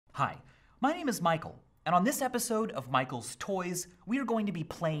Hi, my name is Michael, and on this episode of Michael's Toys, we are going to be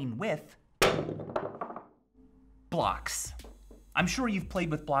playing with blocks. I'm sure you've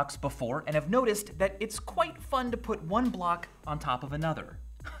played with blocks before and have noticed that it's quite fun to put one block on top of another.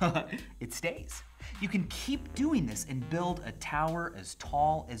 It stays. You can keep doing this and build a tower as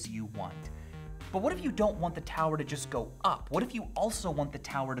tall as you want. But what if you don't want the tower to just go up? What if you also want the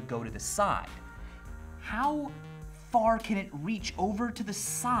tower to go to the side? How far can it reach over to the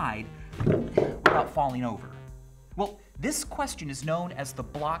side without falling over? Well, this question is known as the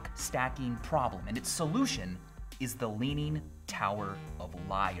block stacking problem, and its solution is the Leaning Tower of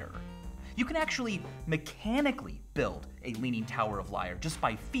Lire. You can actually mechanically build a Leaning Tower of Lire just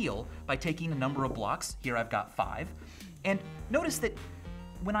by feel, by taking a number of blocks. Here I've got 5. And notice that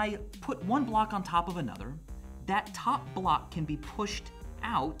when I put one block on top of another, that top block can be pushed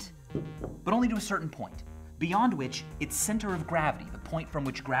out, but only to a certain point, beyond which its center of gravity, the point from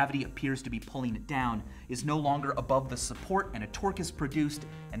which gravity appears to be pulling it down, is no longer above the support, and a torque is produced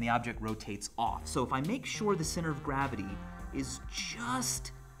and the object rotates off. So if I make sure the center of gravity is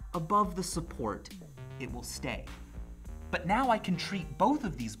just above the support, it will stay. But now I can treat both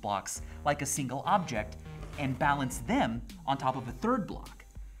of these blocks like a single object and balance them on top of a third block.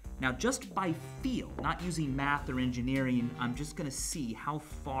 Now, just by feel, not using math or engineering, I'm just gonna see how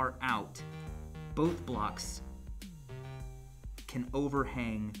far out both blocks can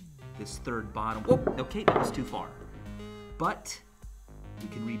overhang this third bottom. Whoa, okay, that was too far. But we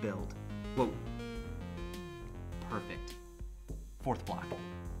can rebuild. Whoa, perfect. Fourth block.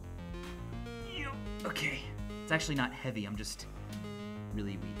 Okay, it's actually not heavy, I'm just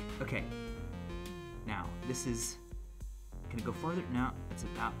really weak. Okay, now this is, can it go farther? No, it's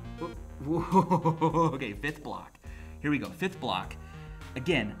about, whoa, okay, 5th block. Here we go, 5th block.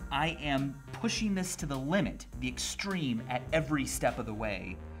 Again, I am pushing this to the limit, the extreme at every step of the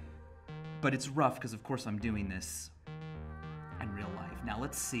way, but it's rough because of course I'm doing this in real life. Now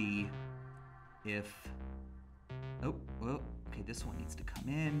let's see if, oh, whoa, okay, this one needs to come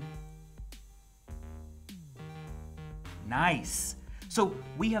in. Nice. So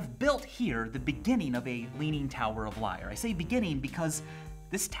we have built here the beginning of a Leaning Tower of Lire. I say beginning because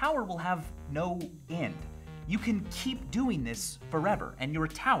this tower will have no end. You can keep doing this forever, and your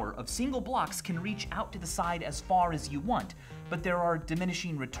tower of single blocks can reach out to the side as far as you want, but there are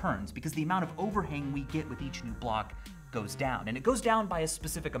diminishing returns because the amount of overhang we get with each new block goes down, and it goes down by a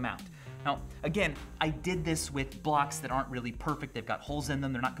specific amount. Now, again, I did this with blocks that aren't really perfect. They've got holes in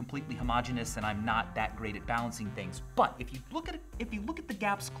them, they're not completely homogeneous, and I'm not that great at balancing things. But if you look at the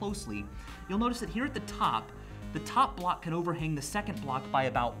gaps closely, you'll notice that here at the top block can overhang the second block by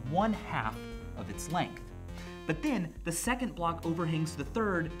about 1/2 of its length. But then the second block overhangs the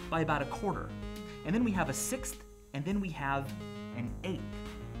third by about 1/4. And then we have a 6th, and then we have an 8th.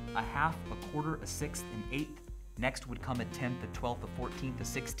 A half, a quarter, a 6th, an 8th. Next would come a 10th, a 12th, a 14th, a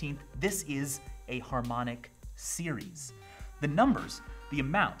 16th. This is a harmonic series. The numbers, the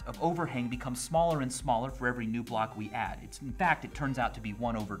amount of overhang becomes smaller and smaller for every new block we add. In fact, it turns out to be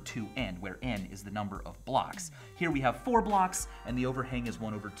 1/2n, where n is the number of blocks. Here we have 4 blocks, and the overhang is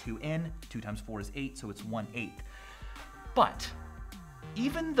 1/2n. 2 times 4 is 8, so it's 1/8. But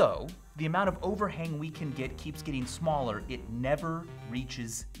even though the amount of overhang we can get keeps getting smaller, it never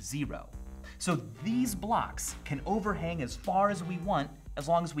reaches 0. So these blocks can overhang as far as we want, as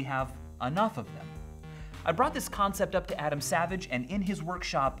long as we have enough of them. I brought this concept up to Adam Savage, and in his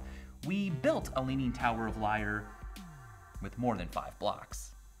workshop, we built a Leaning Tower of Lire with more than 5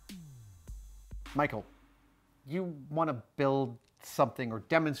 blocks. Michael, you want to build something or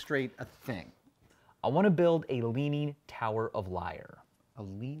demonstrate a thing. I want to build a Leaning Tower of Lire. A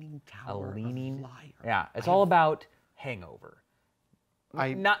Leaning Tower of Lire. Yeah, it's all about hangover.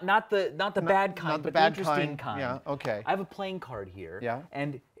 Not the bad kind, but the interesting kind. Yeah, okay. I have a playing card here, yeah,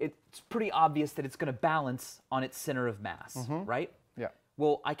 and it's pretty obvious that it's going to balance on its center of mass, right? Yeah.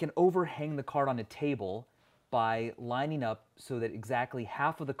 Well, I can overhang the card on a table by lining up so that exactly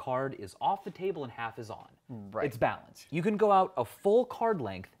half of the card is off the table and half is on. Right. It's balanced. You can go out a full card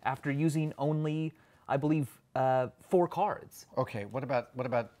length after using only, I believe, 4 cards. Okay. What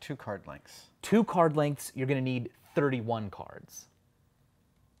about 2 card lengths? 2 card lengths, you're going to need 31 cards.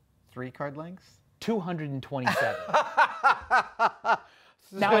 3 card lengths? 227.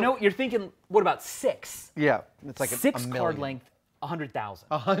 Now, I know you're thinking, what about 6? Yeah, it's like 6 a card length, 100,000.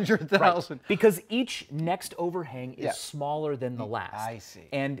 100,000. Right. Because each next overhang is smaller than the last. I see.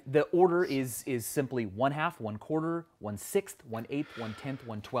 And the order is simply 1/2, 1/4, 1/6, 1/8, 1/10,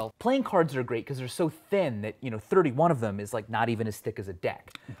 1/12. Playing cards are great because they're so thin that 31 of them is like not even as thick as a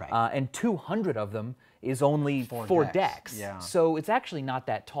deck. Right. And 200 of them is only 4 decks. Yeah. So it's actually not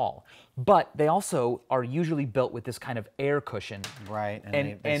that tall. But they also are usually built with this kind of air cushion. Right,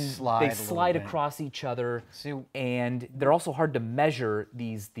 And they slide a little bit. across each other. See- and they're also hard to measure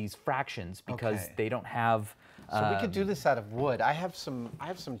these fractions because Okay. they don't have. So we could do this out of wood. I have some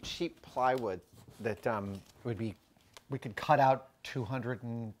cheap plywood that we could cut out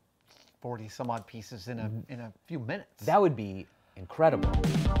 240 some odd pieces in a few minutes. That would be incredible.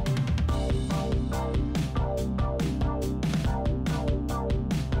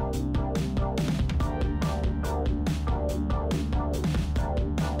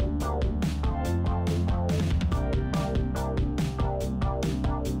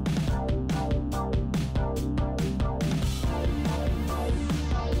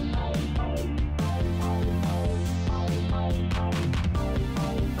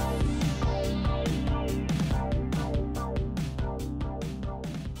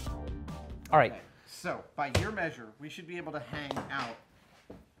 All right. So by your measure, we should be able to hang out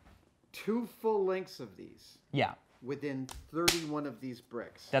 2 full lengths of these Yeah, within 31 of these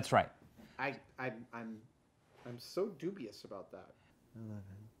bricks. that's right. I'm so dubious about that. 11,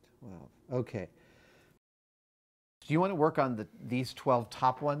 12. Okay. Do you want to work on these 12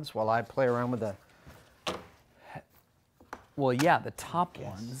 top ones while I play around with the... Well, yeah, the top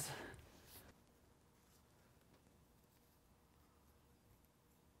ones.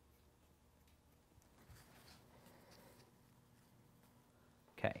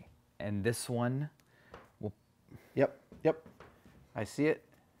 Okay, and this one will. Yep. I see it.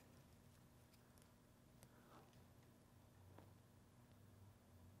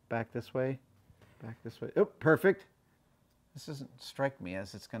 Back this way. Oh, perfect. This doesn't strike me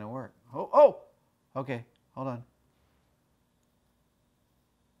as it's going to work. Oh! Okay, hold on.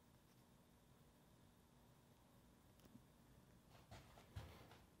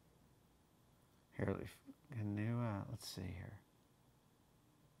 Here, let's see here.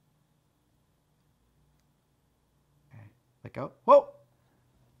 Okay, let go. Whoa!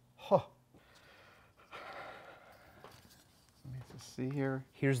 Huh. Let me just see here.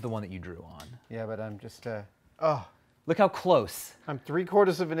 Here's the one that you drew on. Yeah, but I'm just, Look how close. I'm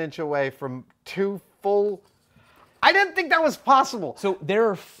 3/4 of an inch away from 2 full. I didn't think that was possible. So there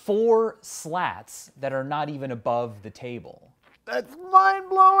are 4 slats that are not even above the table. That's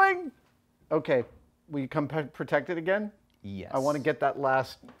mind-blowing. Okay, will you come protect it again? Yes. I want to get that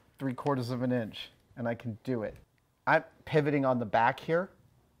last 3/4 of an inch, and I can do it. I'm pivoting on the back here.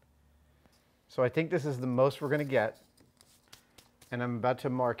 So I think this is the most we're going to get, and I'm about to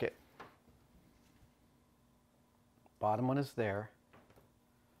mark it. Bottom one is there.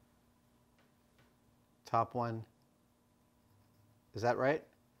 Top one. Is that right?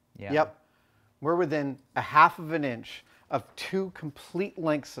 Yeah. Yep. We're within 1/2 of an inch of 2 complete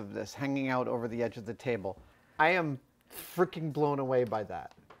lengths of this hanging out over the edge of the table. I am freaking blown away by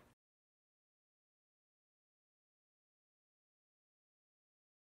that.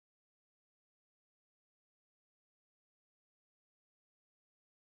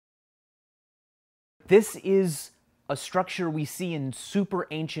 This is a structure we see in super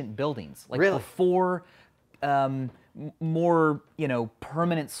ancient buildings. Like Really? before more,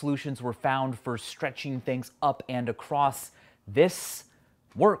 permanent solutions were found for stretching things up and across. This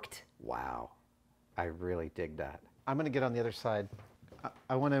worked. Wow. I really dig that. I'm going to get on the other side.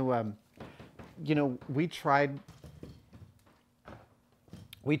 I want to,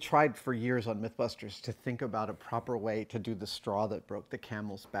 we tried for years on Mythbusters to think about a proper way to do the straw that broke the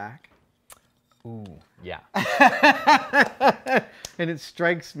camel's back. Ooh, yeah. And it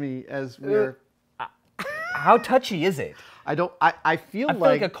strikes me as we're... How touchy is it? I feel I feel like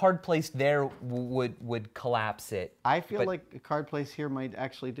like a card placed there would collapse it. I feel but- like a card place here might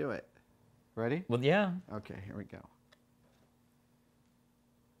actually do it. Ready? Well, yeah. Okay, here we go.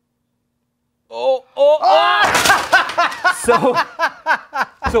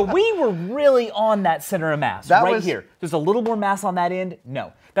 So we were really on that center of mass That right was- here. There's a little more mass on that end.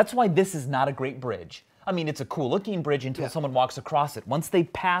 No, that's why this is not a great bridge. I mean, it's a cool looking bridge until someone walks across it. Once they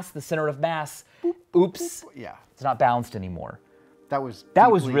pass the center of mass, oops, Yeah, it's not balanced anymore. that was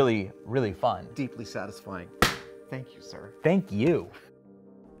Really, really fun. deeply satisfying. Thank you, sir. Thank you.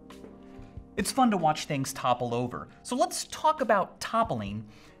 It's fun to watch things topple over. So let's talk about toppling.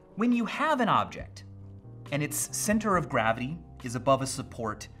 When you have an object and its center of gravity is above a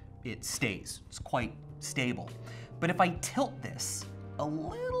support, it stays. It's quite stable. But if I tilt this a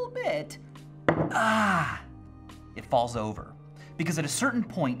little bit, it falls over. Because at a certain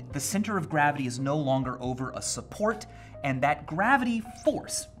point, the center of gravity is no longer over a support, and that gravity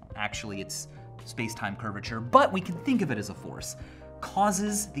force, actually it's space-time curvature, but we can think of it as a force,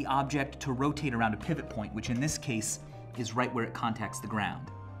 causes the object to rotate around a pivot point, which in this case is right where it contacts the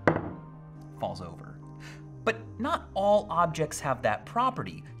ground. Falls over. But not all objects have that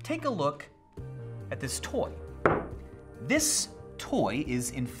property. Take a look at this toy. This toy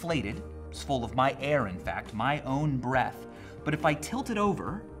is inflated. It's full of my air, in fact, my own breath. But if I tilt it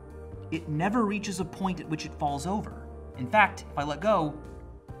over, it never reaches a point at which it falls over. In fact, if I let go,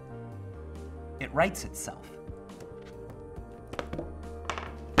 it rights itself.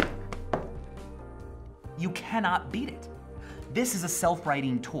 You cannot beat it. This is a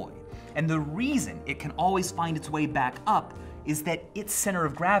self-righting toy. And the reason it can always find its way back up is that its center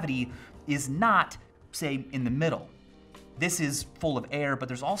of gravity is not, say, in the middle. This is full of air, but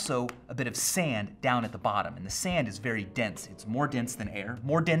there's also a bit of sand down at the bottom, and the sand is very dense. It's more dense than air,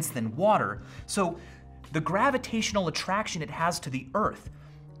 more dense than water. So the gravitational attraction it has to the Earth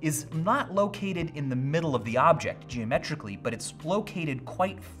is not located in the middle of the object geometrically, but it's located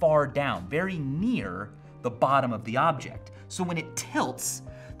quite far down, very near the bottom of the object. So when it tilts,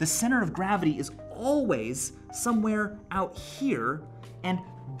 the center of gravity is always somewhere out here, and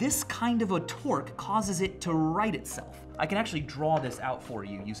this kind of a torque causes it to right itself. I can actually draw this out for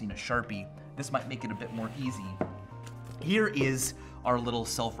you using a Sharpie. This might make it a bit more easy. Here is our little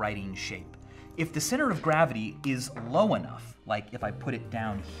self-righting shape. If the center of gravity is low enough, like if I put it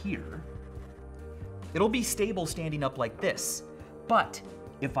down here, it'll be stable standing up like this. But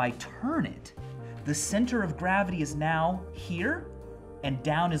if I turn it, the center of gravity is now here, and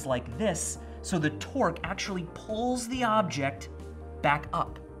down is like this, so the torque actually pulls the object back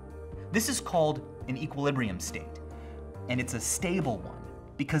up. This is called an equilibrium state, and it's a stable one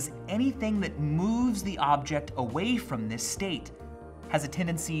because anything that moves the object away from this state has a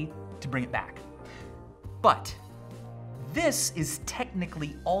tendency to bring it back. But this is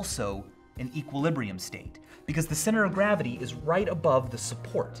technically also an equilibrium state because the center of gravity is right above the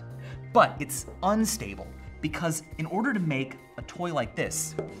support, but it's unstable because in order to make a toy like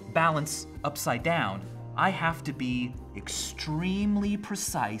this balance upside down, I have to be extremely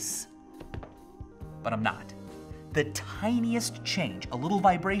precise, but I'm not. The tiniest change, a little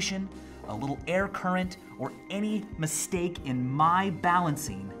vibration, a little air current, or any mistake in my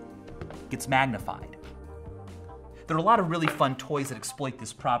balancing gets magnified. There are a lot of really fun toys that exploit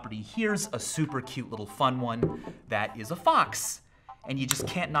this property. Here's a super cute little fun one that is a fox, and you just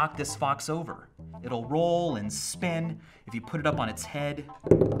can't knock this fox over. It'll roll and spin. If you put it up on its head,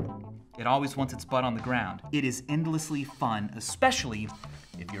 it always wants its butt on the ground. It is endlessly fun, especially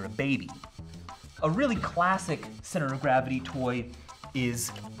if you're a baby. A really classic center of gravity toy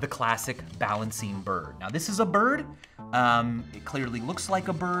is the classic balancing bird. Now this is a bird, it clearly looks like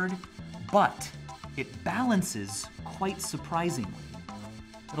a bird, but it balances quite surprisingly.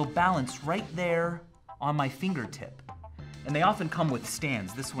 It'll balance right there on my fingertip. And they often come with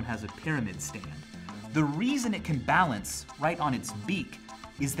stands. This one has a pyramid stand. The reason it can balance right on its beak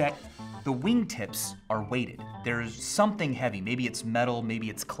is that the wingtips are weighted. There's something heavy, maybe it's metal, maybe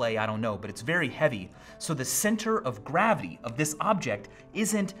it's clay, I don't know, but it's very heavy. So the center of gravity of this object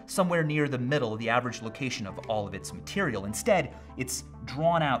isn't somewhere near the middle, the average location of all of its material. Instead, it's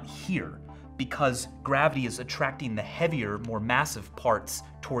drawn out here because gravity is attracting the heavier, more massive parts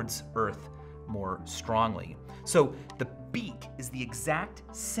towards Earth more strongly. So the beak is the exact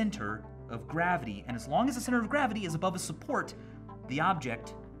center of gravity, and as long as the center of gravity is above a support, the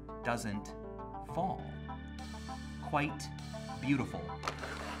object doesn't fall. Quite beautiful.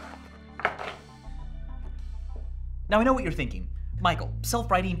 Now I know what you're thinking. Michael,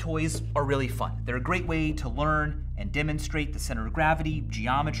 self-righting toys are really fun. They're a great way to learn and demonstrate the center of gravity,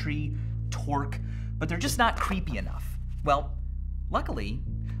 geometry, torque, but they're just not creepy enough. Well, luckily,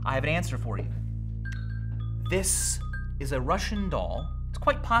 I have an answer for you. This is a Russian doll. It's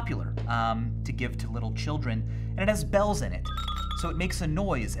quite popular to give to little children, and it has bells in it, so it makes a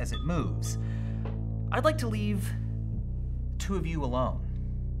noise as it moves. I'd like to leave the two of you alone.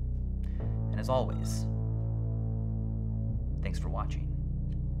 And as always, thanks for watching.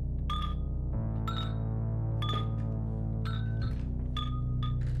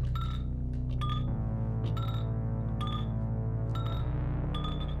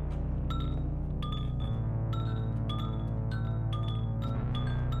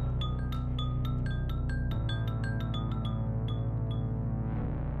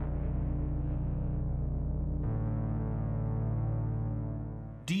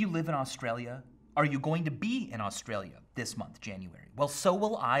 Do you live in Australia? Are you going to be in Australia this month, January? Well, so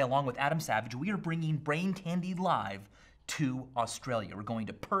will I, along with Adam Savage. We are bringing Brain Candy Live to Australia. We're going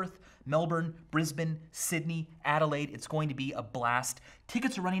to Perth, Melbourne, Brisbane, Sydney, Adelaide. It's going to be a blast.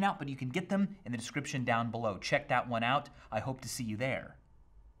 Tickets are running out, but you can get them in the description down below. Check that one out. I hope to see you there.